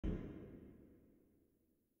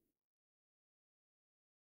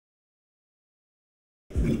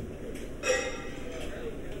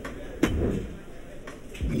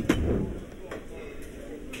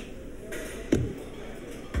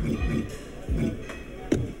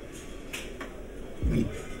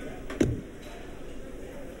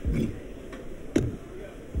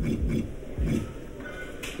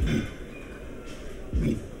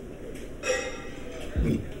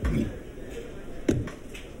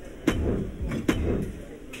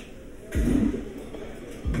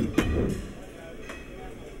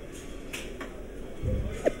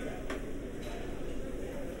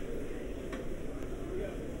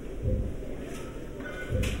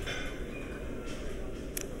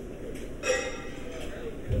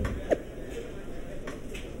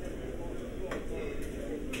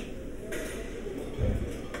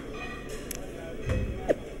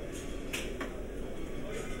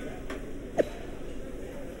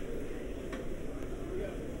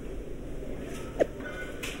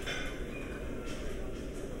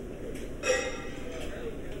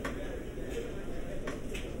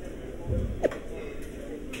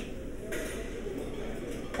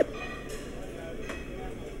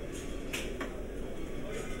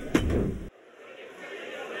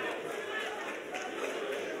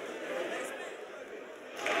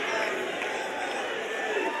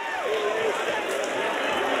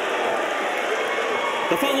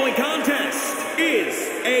The following contest is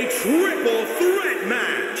a triple threat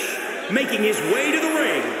match. Making his way to the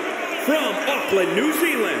ring from Auckland, New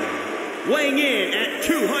Zealand, weighing in at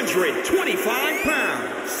 225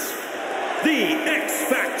 pounds, the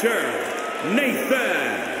X-Factor,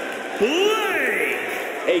 Nathan Blake.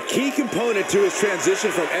 A key component to his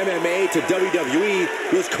transition from MMA to WWE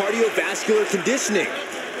was cardiovascular conditioning.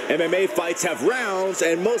 MMA fights have rounds,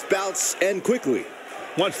 and most bouts end quickly.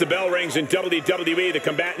 Once the bell rings in WWE, the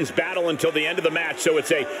combatants battle until the end of the match, so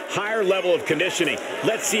it's a higher level of conditioning.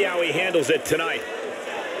 Let's see how he handles it tonight.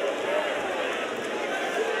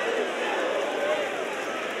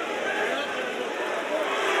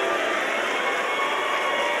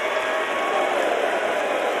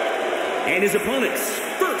 And his opponents,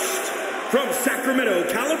 first, from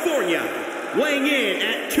Sacramento, California, weighing in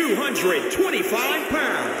at 225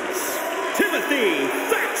 pounds, Timothy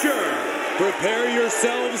Thatcher. Prepare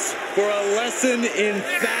yourselves for a lesson in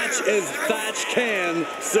Thatch as Thatch can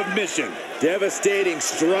submission. Devastating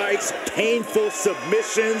strikes, painful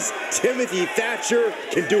submissions. Timothy Thatcher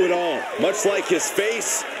can do it all. Much like his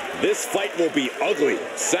face, this fight will be ugly.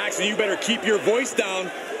 Saxon, you better keep your voice down.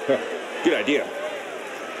 Good idea.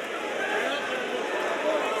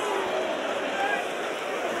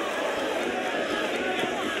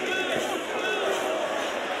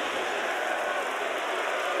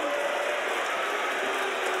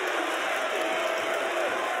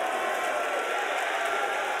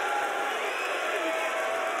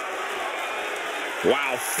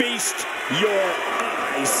 Wow, feast your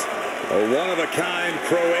eyes. A one-of-a-kind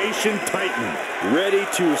Croatian titan, ready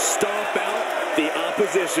to stomp out the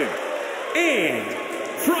opposition. And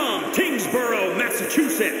from Kingsborough,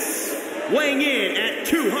 Massachusetts, weighing in at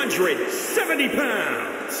 270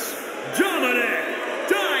 pounds, Dominic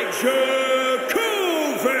Dijakovic.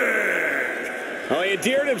 Well, he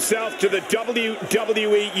endeared himself to the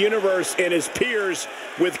WWE Universe and his peers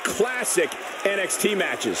with classic NXT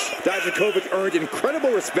matches. Dijakovic earned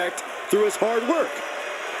incredible respect through his hard work.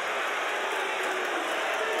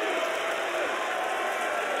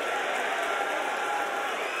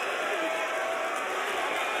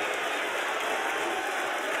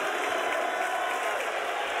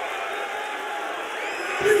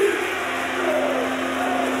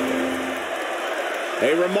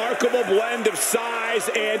 A remarkable blend of size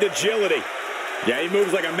and agility. Yeah, he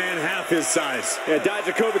moves like a man half his size. Yeah,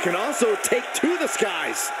 Dijakovic can also take to the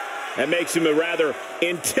skies. That makes him a rather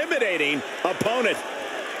intimidating opponent.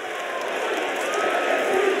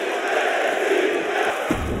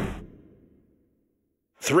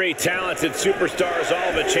 Three talented superstars all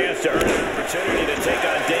have a chance to earn an opportunity to take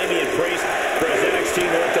on Damien for his NXT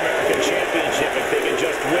North American Championship if they can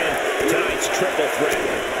just win tonight's triple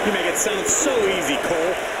threat. You make it sound so easy,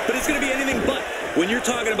 Cole, but it's going to be anything but when you're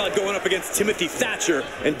talking about going up against Timothy Thatcher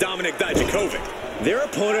and Dominic Dijakovic. Their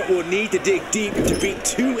opponent will need to dig deep to beat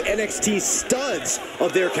two NXT studs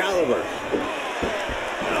of their caliber.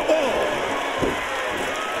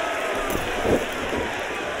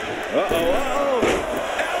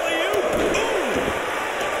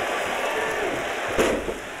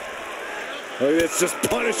 Look at this, just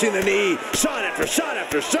punishing the knee. Shot after shot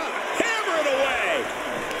after shot. Hammer it away.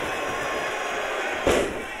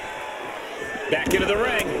 Back into the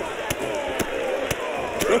ring.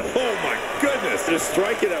 Oh, my goodness. Just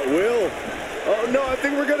striking at will. Oh, no, I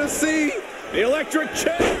think we're going to see the electric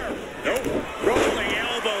chair. Nope. Rolling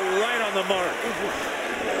elbow right on the mark.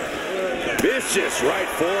 Vicious right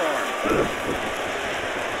forearm.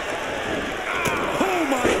 Oh,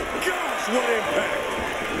 my gosh, what impact.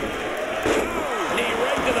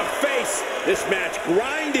 This match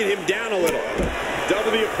grinded him down a little. Double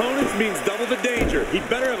the opponents means double the danger. He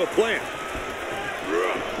better have a plan.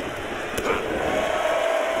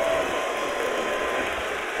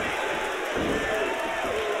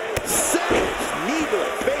 Savage knee to the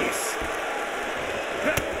face.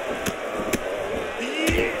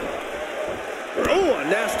 Oh, a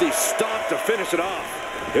nasty stop to finish it off.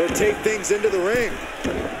 He'll take things into the ring.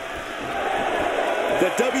 The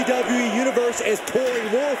WWE Universe is pouring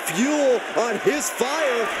more fuel on his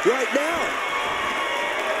fire right now.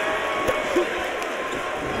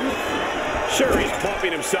 Sure, he's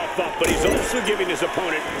pumping himself up, but he's also giving his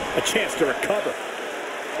opponent a chance to recover.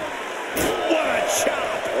 What a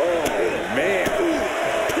chop! Oh, man.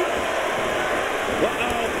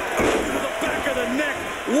 Uh-oh. To the back of the neck.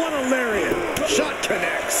 What a lariat. Shot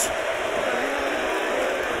connects.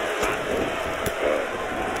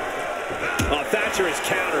 Thatcher is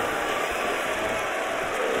countered.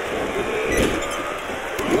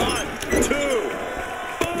 1, 2,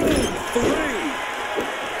 boom, 3.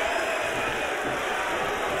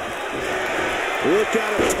 Look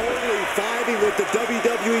got him totally vibing with the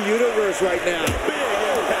WWE Universe right now. Big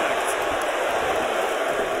impact.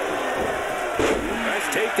 Nice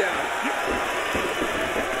takedown.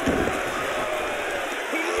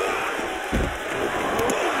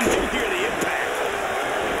 Did you hear the impact?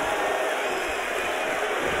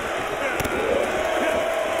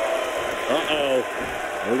 Uh-oh.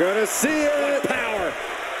 We're gonna see it. Power.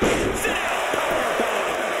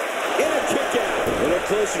 In a kick out. A little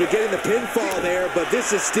closer to getting the pinfall there, but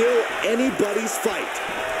this is still anybody's fight.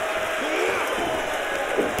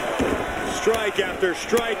 Strike after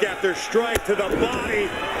strike after strike to the body.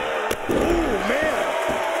 Ooh, man.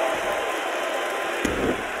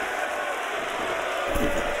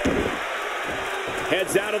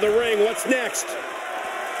 Heads out of the ring. What's next?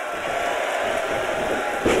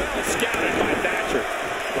 Well scouted by Thatcher.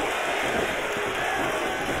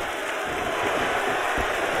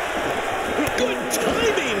 Good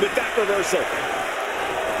timing with that reversal.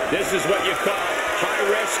 This is what you call high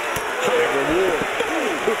risk, high reward.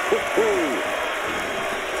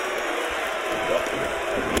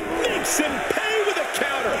 Makes him pay with a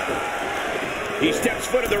counter. He steps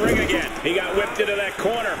foot in the ring again. He got whipped into that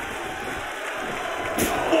corner.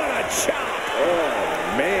 What a chop.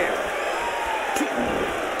 Oh, man.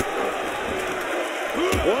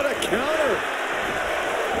 What a counter.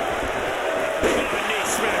 A knee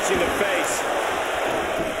smashing the face.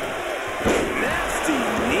 Nasty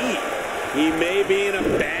knee. He may be in a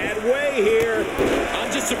bad way here.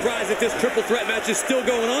 I'm just surprised that this triple threat match is still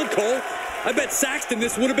going on, Cole. I bet Saxton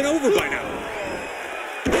this would have been over by now.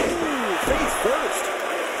 Ooh, face first.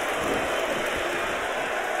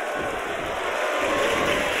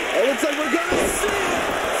 It looks like we're gonna see it.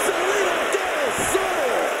 Salida del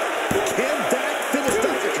Sol. Can that finish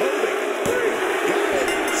Dr. Kobe? Got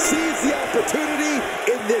it. Seize the opportunity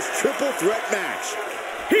in this triple threat match.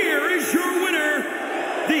 Here is your winner,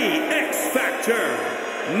 the X Factor,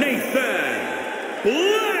 Nathan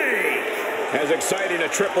Blake. As exciting a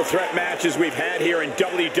triple threat match as we've had here in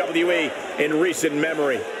WWE in recent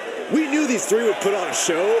memory. We knew these three would put on a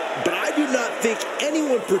show, but I do not think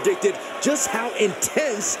anyone predicted just how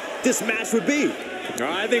intense this match would be.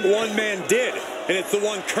 I think one man did, and it's the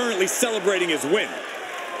one currently celebrating his win.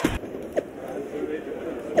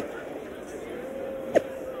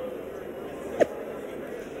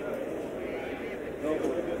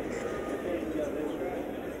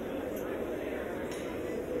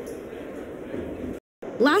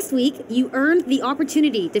 Last week, you earned the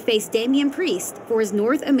opportunity to face Damien Priest for his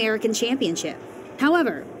North American Championship.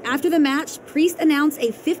 However, after the match, Priest announced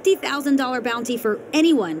a $50,000 bounty for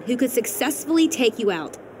anyone who could successfully take you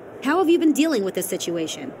out. How have you been dealing with this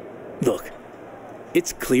situation? Look,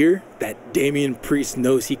 it's clear that Damien Priest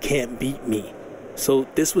knows he can't beat me. So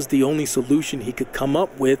this was the only solution he could come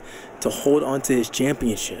up with to hold on to his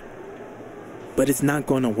championship. But it's not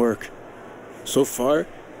going to work. So far,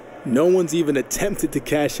 no one's even attempted to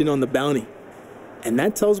cash in on the bounty. And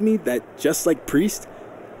that tells me that just like Priest,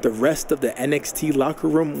 the rest of the NXT locker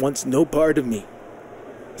room wants no part of me.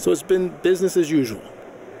 So it's been business as usual.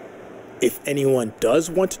 If anyone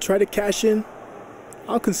does want to try to cash in,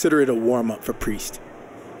 I'll consider it a warm-up for Priest.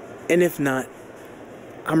 And if not,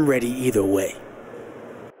 I'm ready either way.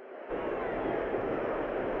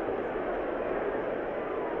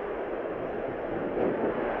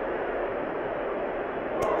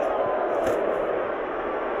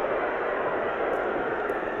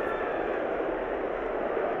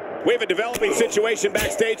 We have a developing situation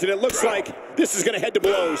backstage, and it looks like this is going to head to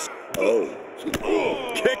blows.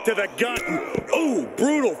 Kick to the gut. Ooh,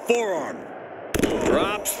 brutal forearm.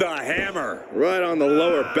 Drops the hammer. Right on the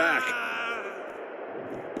lower back.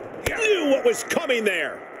 Knew what was coming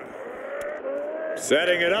there.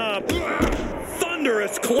 Setting it up.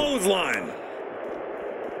 Thunderous clothesline.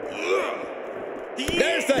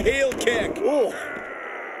 There's the heel kick. Ooh.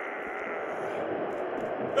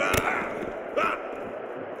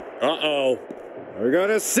 Uh-oh. We're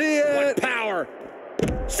gonna see it. What power.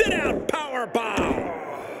 Sit out, power bomb.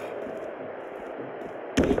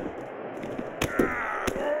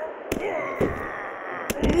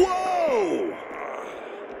 Whoa!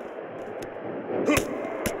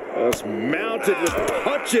 Just mounted with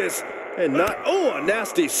punches and not, oh, a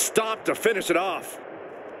nasty stop to finish it off.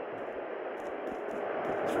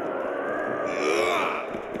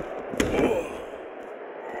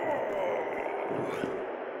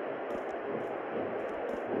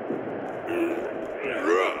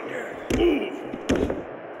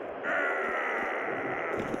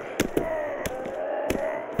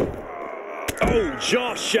 Oh,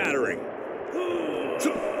 jaw-shattering.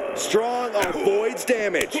 Strong avoids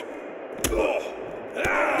damage.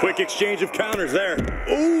 Quick exchange of counters there.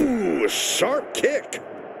 Ooh, sharp kick.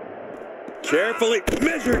 Carefully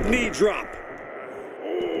measured knee drop.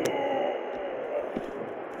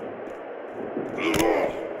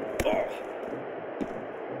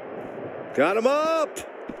 Got him up.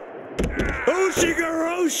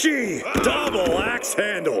 Ushigoroshi. Double axe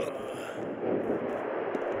handle.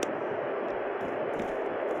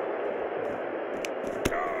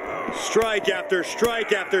 Strike after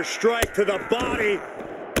strike after strike to the body.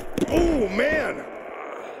 Oh, man.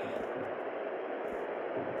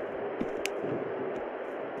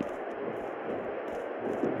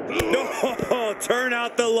 Oh, turn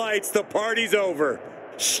out the lights. The party's over.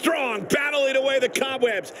 Strong battling away the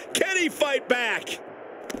cobwebs. Can he fight back?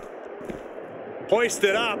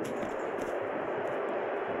 Hoisted up.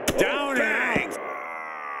 Down and out.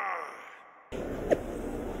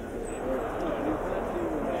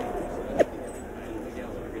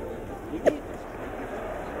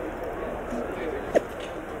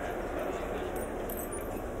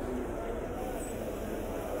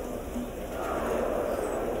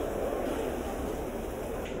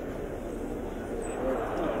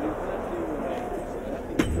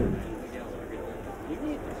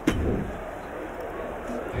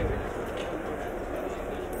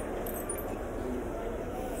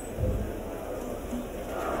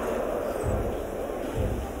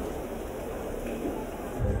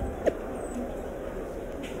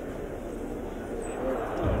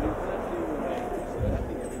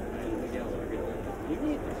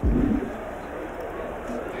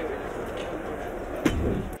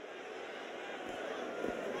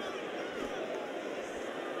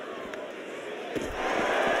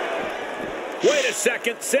 Wait a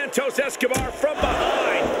second, Santos Escobar from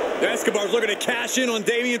behind. Escobar's looking to cash in on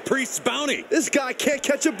Damien Priest's bounty. This guy can't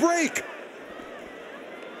catch a break.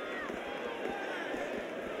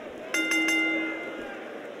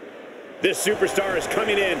 This superstar is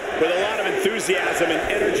coming in with a lot of enthusiasm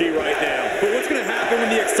and energy right now. But what's going to happen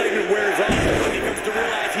when the excitement wears off and he comes to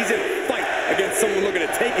realize he's in a fight against someone looking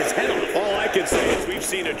to take his head off? All I can say is we've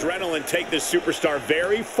seen adrenaline take this superstar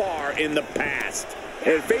very far in the past.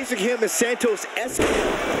 And facing him is Santos Escobar,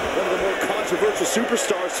 one of the more controversial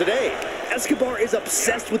superstars today. Escobar is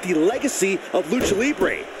obsessed with the legacy of Lucha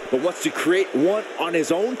Libre, but wants to create one on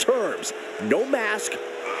his own terms. No mask,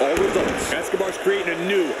 all results. Escobar's creating a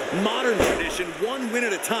new, modern tradition, one win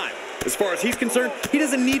at a time. As far as he's concerned, he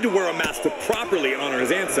doesn't need to wear a mask to properly honor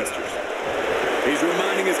his ancestors. He's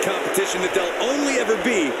reminding his competition that they'll only ever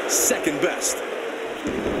be second best.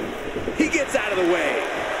 He gets out of the way.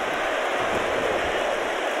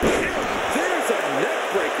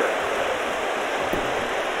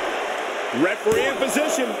 Referee in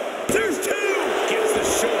position. There's two. Gets the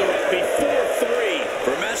shoulder up before three.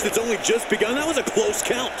 For a match that's only just begun, that was a close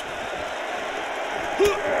count.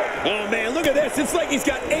 Oh, man, look at this. It's like he's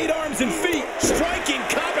got 8 arms and feet. Striking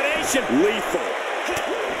combination. Lethal.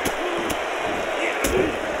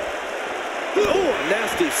 Oh, a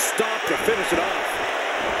nasty stop to finish it off.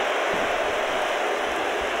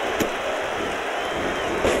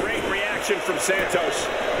 Great reaction from Santos.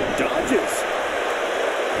 Dodges.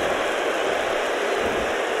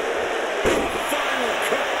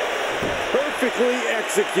 Perfectly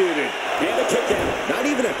executed. And a kick out. Not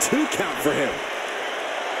even a 2 count for him.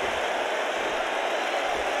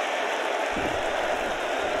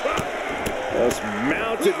 Just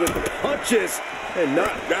mounted with punches and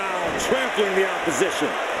knocked down, trampling the opposition.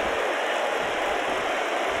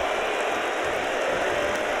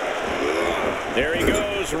 There he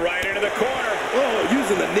goes, right into the corner. Oh,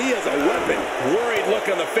 using the knee as a weapon. Worried look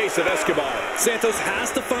on the face of Escobar. Santos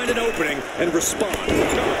has to find an opening and respond.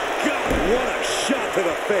 Oh, God, what a shot to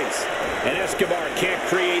the face. And Escobar can't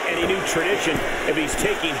create any new tradition if he's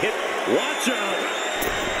taking hit. Watch out.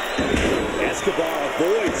 Escobar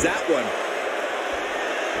avoids that one.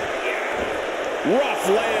 Rough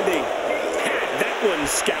landing. Had that one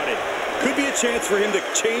scouted. Could be a chance for him to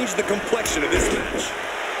change the complexion of this match.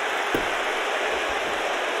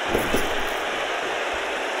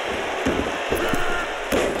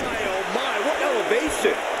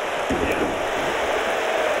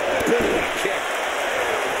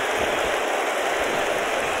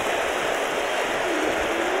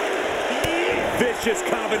 Vicious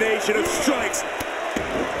combination of strikes.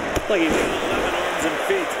 Like he's got 11 arms and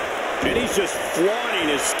feet. And he's just flaunting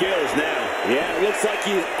his skills now. Yeah, it looks like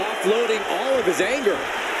he's offloading all of his anger.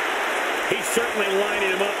 He's certainly lining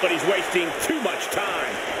him up, but he's wasting too much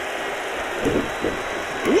time.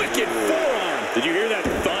 Wicked forearm. Did you hear that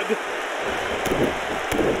thud?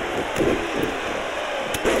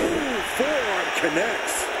 Ooh, forearm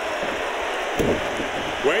connects.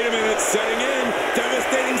 Wait a minute, setting in.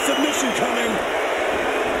 devastating submission coming.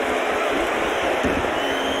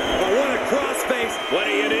 Oh, what a crossface. What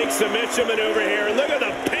a unique submission maneuver here. Look at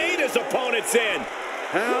the pain his opponent's in.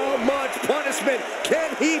 How much punishment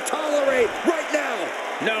can he tolerate right now?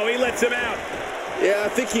 No, he lets him out. Yeah, I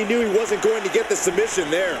think he knew he wasn't going to get the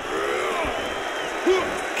submission there.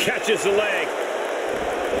 Catches the leg.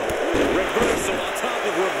 Reversal on top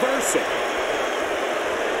of reversal.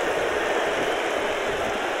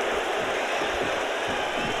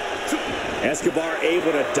 Escobar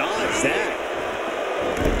able to dodge that.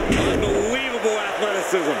 Unbelievable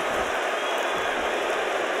athleticism.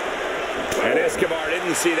 And Escobar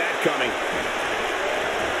didn't see that coming.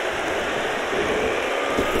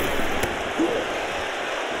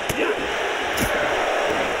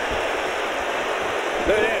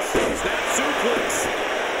 Look at this. Snap suplex.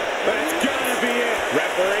 That's gotta be it.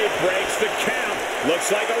 Referee breaks the count. Looks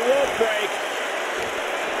like a rope break.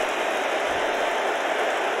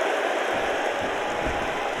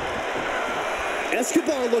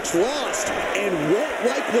 Escobar looks lost and won't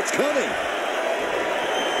like what's coming.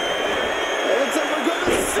 It looks like we're going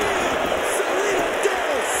to see Salida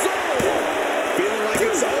del Sol. Feeling like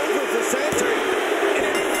it's over for Santos. An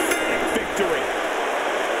emphatic victory.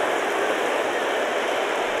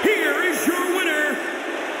 Here is your winner,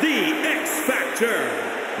 the X Factor,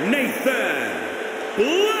 Nathan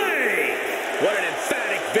Blake. What an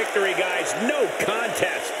emphatic victory, guys. No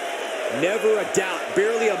contest. Never a doubt,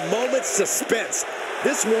 barely a moment's suspense.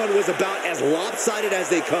 This one was about as lopsided as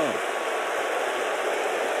they come.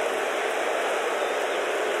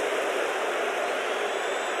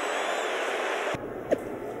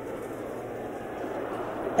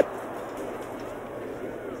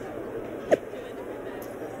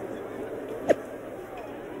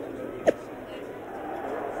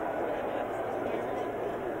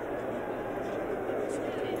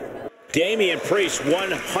 Damien Priest's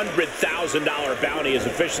 $100,000 bounty has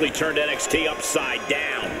officially turned NXT upside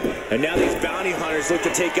down. And now these bounty hunters look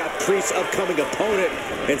to take out Priest's upcoming opponent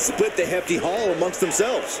and split the hefty haul amongst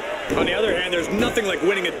themselves. On the other hand, there's nothing like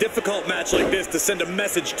winning a difficult match like this to send a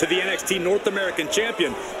message to the NXT North American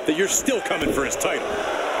Champion that you're still coming for his title.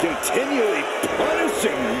 Continually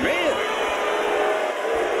punishing, man.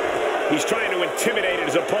 He's trying to intimidate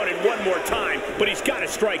his opponent one more time, but he's got to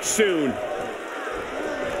strike soon.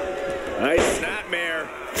 Nice Snapmare.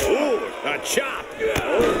 Ooh, a chop.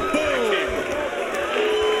 boom.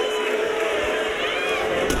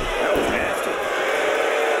 That was nasty.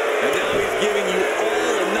 And now he's giving you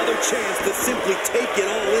all another chance to simply take it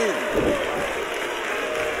all in.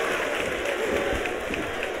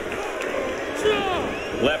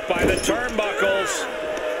 Left by the turnbuckles.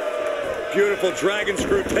 Beautiful dragon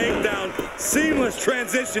screw takedown. Seamless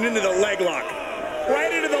transition into the leg lock.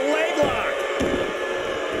 Right into the leg lock.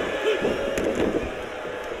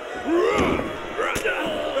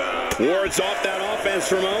 Wards off that offense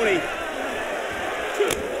from Oni.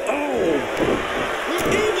 Oh!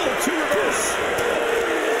 Evil to reverse.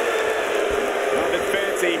 Nothing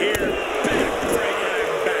fancy here.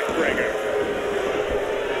 Backbreaker.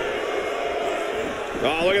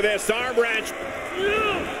 Oh, look at this. Arm wrench.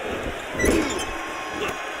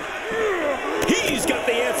 He's got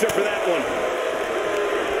the answer for that one.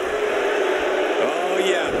 Oh,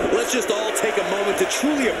 yeah. Let's just all take a moment to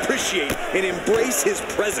truly appreciate and embrace his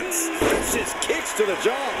presence. Just kicks to the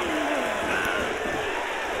jaw.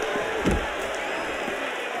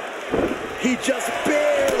 He just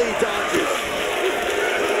barely dodges.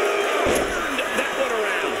 Turned that one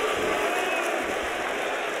around.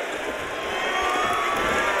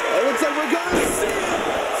 It looks like we're going to see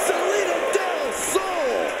Salida del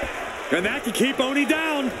Sol. And that can keep Oni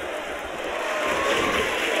down.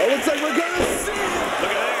 It looks like we're going to see. Look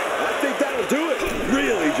at that. I think that'll do it.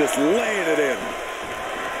 Really just laying it in.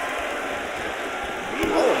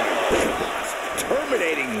 Oh my gosh.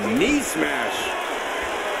 Terminating knee smash.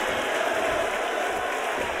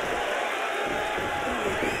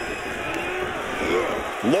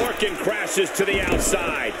 Lorcan crashes to the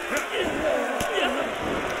outside.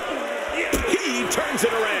 He turns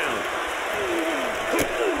it around.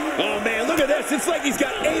 Oh, man, look at this. It's like he's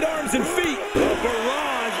got 8 arms and feet. A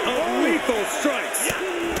barrage of lethal strikes.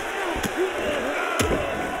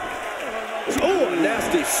 Oh, a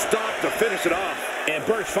nasty stop to finish it off. And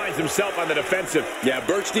Birch finds himself on the defensive. Yeah,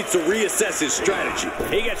 Birch needs to reassess his strategy.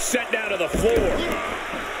 He gets sent down to the floor.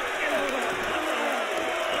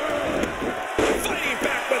 Fighting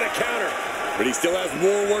back with a counter. But he still has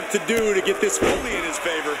more work to do to get this fully in his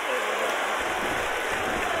favor.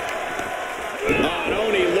 On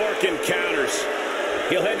Oni, Lorcan counters.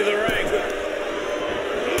 He'll head to the ring.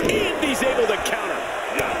 And he's able to counter.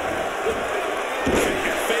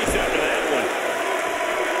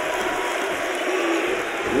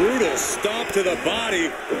 brutal stomp to the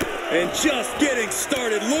body. And just getting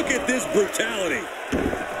started. Look at this brutality.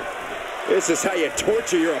 This is how you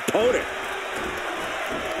torture your opponent.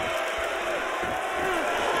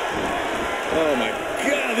 Oh my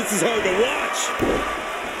God, this is hard to watch.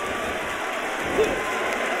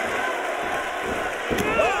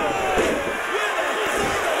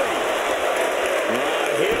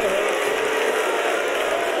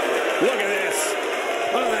 Look at this.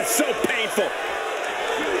 Oh, that's so painful.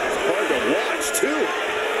 It's hard to watch, too.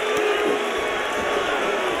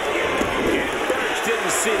 And Birch didn't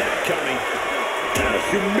see that coming. A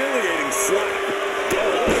humiliating slap.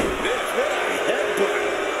 Oh, this, what a headbutt.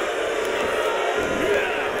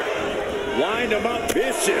 Wind him up,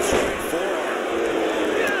 vicious right forearm.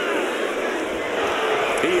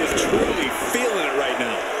 He is truly feeling it right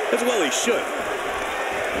now. As well he should.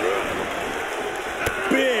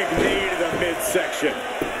 Big knee to the midsection.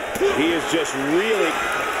 He is just really...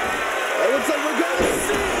 It looks like we're going to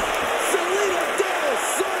see Salida del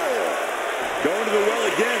Sol. Going to the well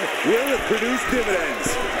again. Will it produce dividends?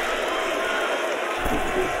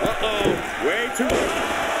 Uh-oh. Way too...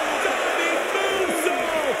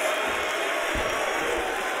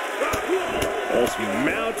 Almost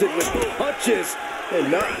mounted with punches.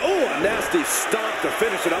 And not... Oh, a nasty stop to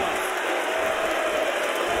finish it off.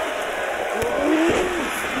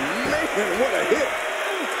 Man, what a hit.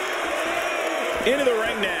 Into the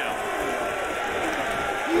ring now.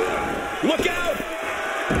 Look out!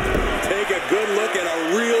 Take a good look at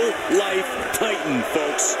a real-life Titan,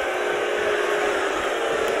 folks.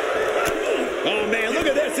 Oh, man, look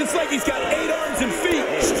at this. It's like he's got 8 arms and feet.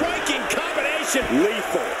 Striking combination.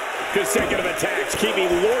 Lethal. Consecutive attacks, keeping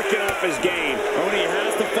Lorcan off his game. Only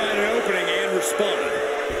has to find an opening and respond.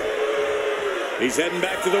 He's heading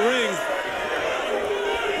back to the ring.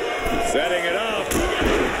 Setting it up. Boom!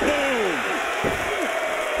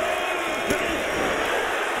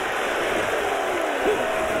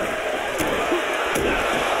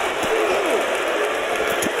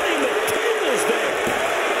 Turning the tables there.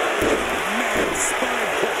 Man,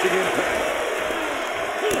 spine-crushing impact.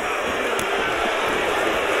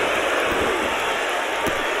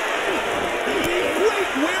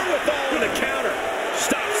 Great wherewithal on the counter.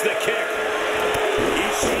 Stops the kick.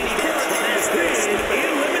 Ishii has been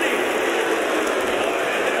eliminated.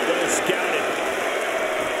 Scouted.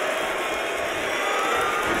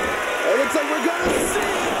 It looks like we're going to see.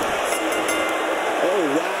 Oh,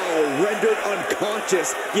 wow. Rendered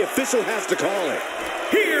unconscious. The official has to call it.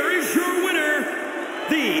 Here is your winner,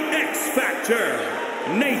 the X Factor,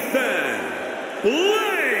 Nathan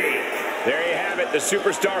Blake. There you have it, the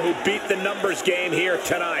superstar who beat the numbers game here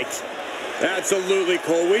tonight. Absolutely,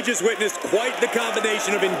 Cole. We just witnessed quite the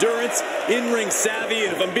combination of endurance, in-ring savvy,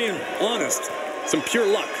 and if I'm being honest, some pure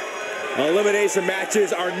luck. Elimination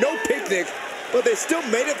matches are no picnic, but they still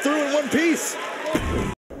made it through in one piece.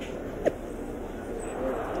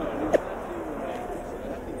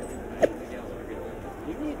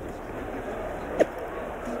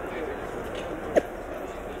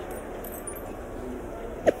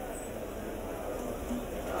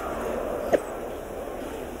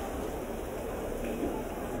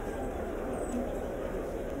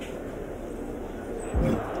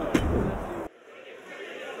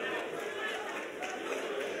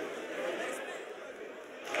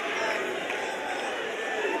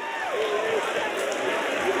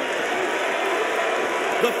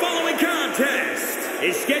 The following contest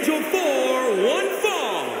is scheduled for one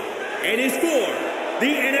fall and is for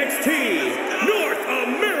the NXT North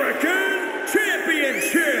American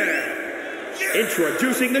Championship.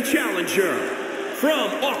 Introducing the challenger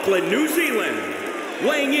from Auckland, New Zealand,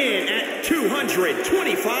 weighing in at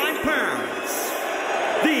 225 pounds,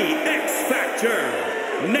 the X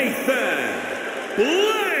Factor, Nathan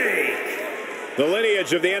Blake. The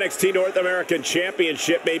lineage of the NXT North American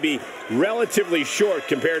Championship may be relatively short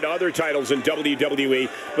compared to other titles in WWE,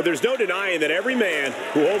 but there's no denying that every man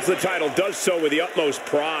who holds the title does so with the utmost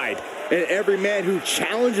pride. And every man who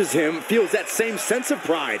challenges him feels that same sense of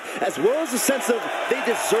pride, as well as a sense of they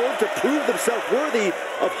deserve to prove themselves worthy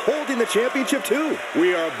of holding the championship too.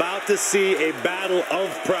 We are about to see a battle of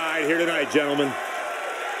pride here tonight, gentlemen.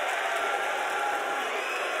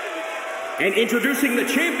 And introducing the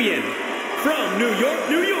champion from New York,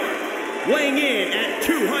 New York, weighing in at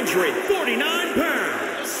 249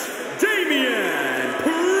 pounds, Damien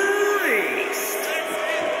Priest.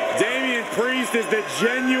 Damien Priest is the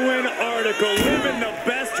genuine article, living the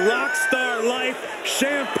best rock star life.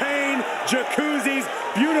 Champagne, jacuzzis,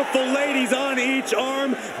 beautiful ladies on each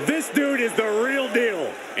arm. This dude is the real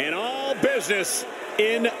deal. And all business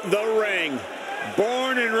in the ring.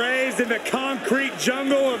 Born and raised in the concrete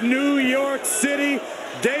jungle of New York City,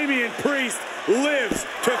 Damien Priest lives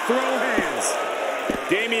to throw hands.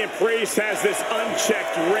 Damien Priest has this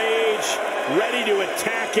unchecked rage, ready to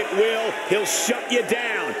attack at will. He'll shut you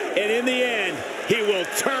down, and in the end, he will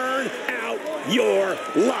turn out your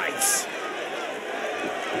lights.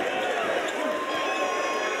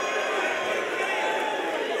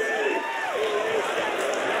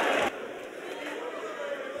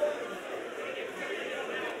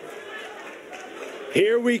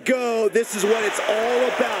 Here we go. This is what it's all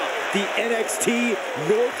about. The NXT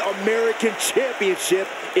North American Championship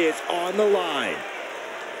is on the line.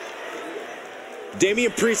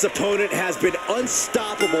 Damien Priest's opponent has been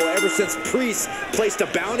unstoppable ever since Priest placed a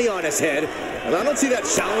bounty on his head, and I don't see that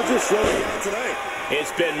challenger slowing down tonight.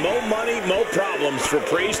 It's been mo money, mo problems for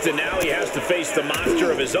Priest, and now he has to face the monster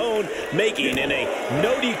of his own, making in a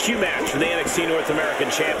no DQ match for the NXT North American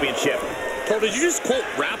Championship. Cole, did you just quote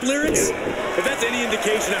rap lyrics? If that's any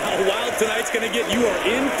indication of how wild tonight's going to get, you are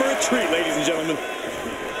in for a treat, ladies and gentlemen.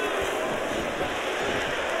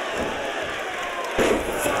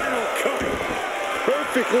 Final cut.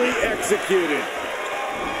 Perfectly executed.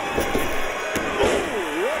 Oh,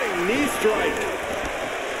 running knee strike.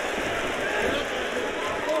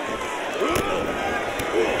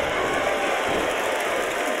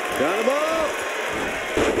 Got him up.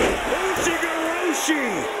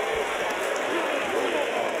 Ushigoroshi.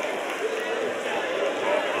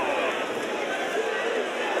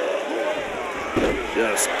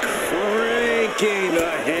 Just cranking the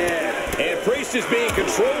head. And Priest is being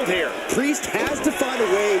controlled here. Priest has to find a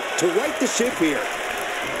way to right the ship here.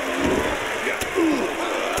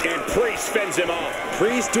 And Priest fends him off.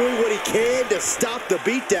 Priest doing what he can to stop the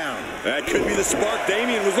beatdown. That could be the spark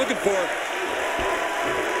Damien was looking for.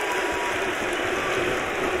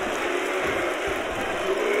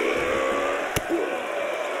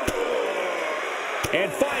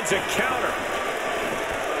 And finds a counter.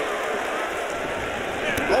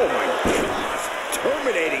 Oh my gosh,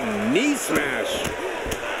 terminating knee smash.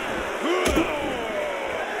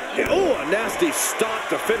 Oh, a nasty stop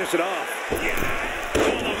to finish it off. Oh,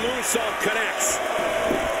 the moonsault connects.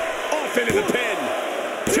 Off into the pin.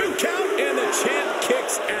 2 count, and the champ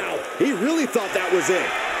kicks out. He really thought that was it.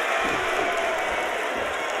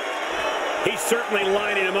 He's certainly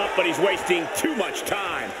lining him up, but he's wasting too much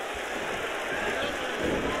time.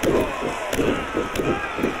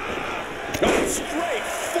 Oh, straight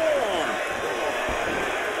forearm.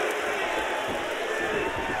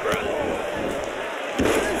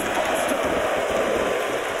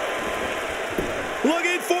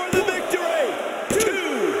 Looking for the victory.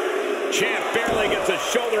 2. Champ barely gets a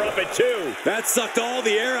shoulder up at 2. That sucked all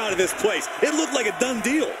the air out of this place. It looked like a done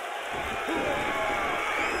deal.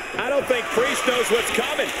 I don't think Priest knows what's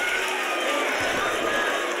coming.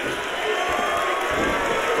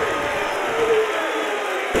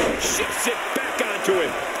 Shifts it back onto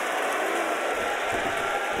him.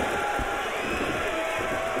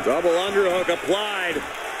 Double underhook applied.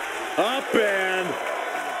 Up and...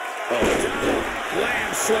 Oh,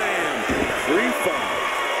 glam slam. Free fall.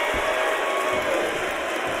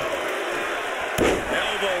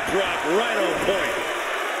 Elbow drop right on point.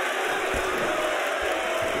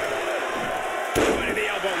 Right in the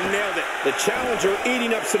elbow, nailed it. The challenger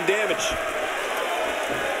eating up some damage.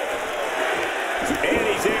 And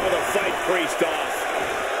he's able to fight Priest off.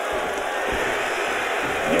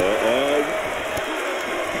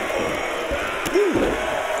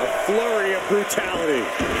 A flurry of brutality.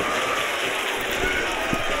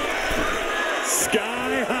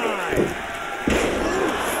 Sky high.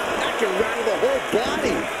 That can rattle the whole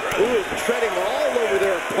body. Ooh, treading all over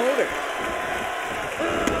their opponent.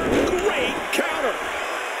 Great counter.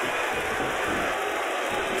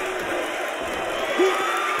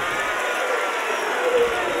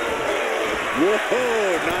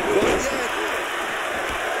 Whoa, not quite yet.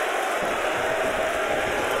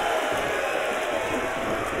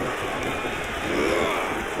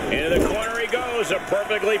 Into the corner he goes. A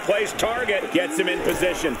perfectly placed target gets him in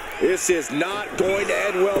position. This is not going to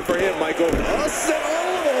end well for him, Michael. Us and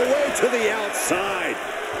all the way to the outside.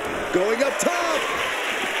 Going up top.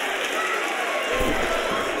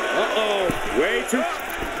 Uh-oh. Way too...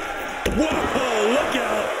 Whoa, look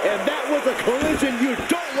out. And that was a collision you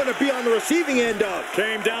don't want to be on the receiving end of.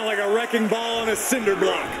 Came down like a wrecking ball on a cinder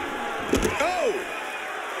block. Oh!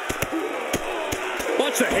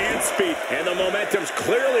 Bunch of hand speed. And the momentum's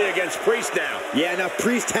clearly against Priest now. Yeah, now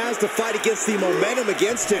Priest has to fight against the momentum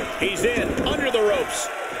against him. He's in, under the ropes.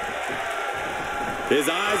 His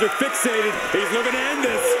eyes are fixated. He's looking to end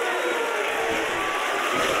this.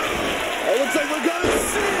 Oh, looks like we're going to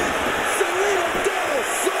see it. Selena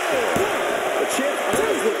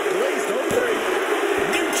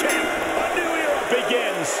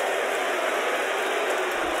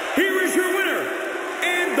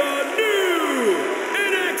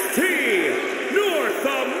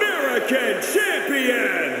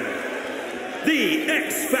champion, the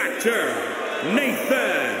X Factor,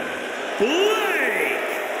 Nathan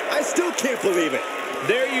Blake. I still can't believe it.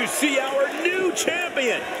 There you see our new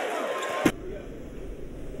champion.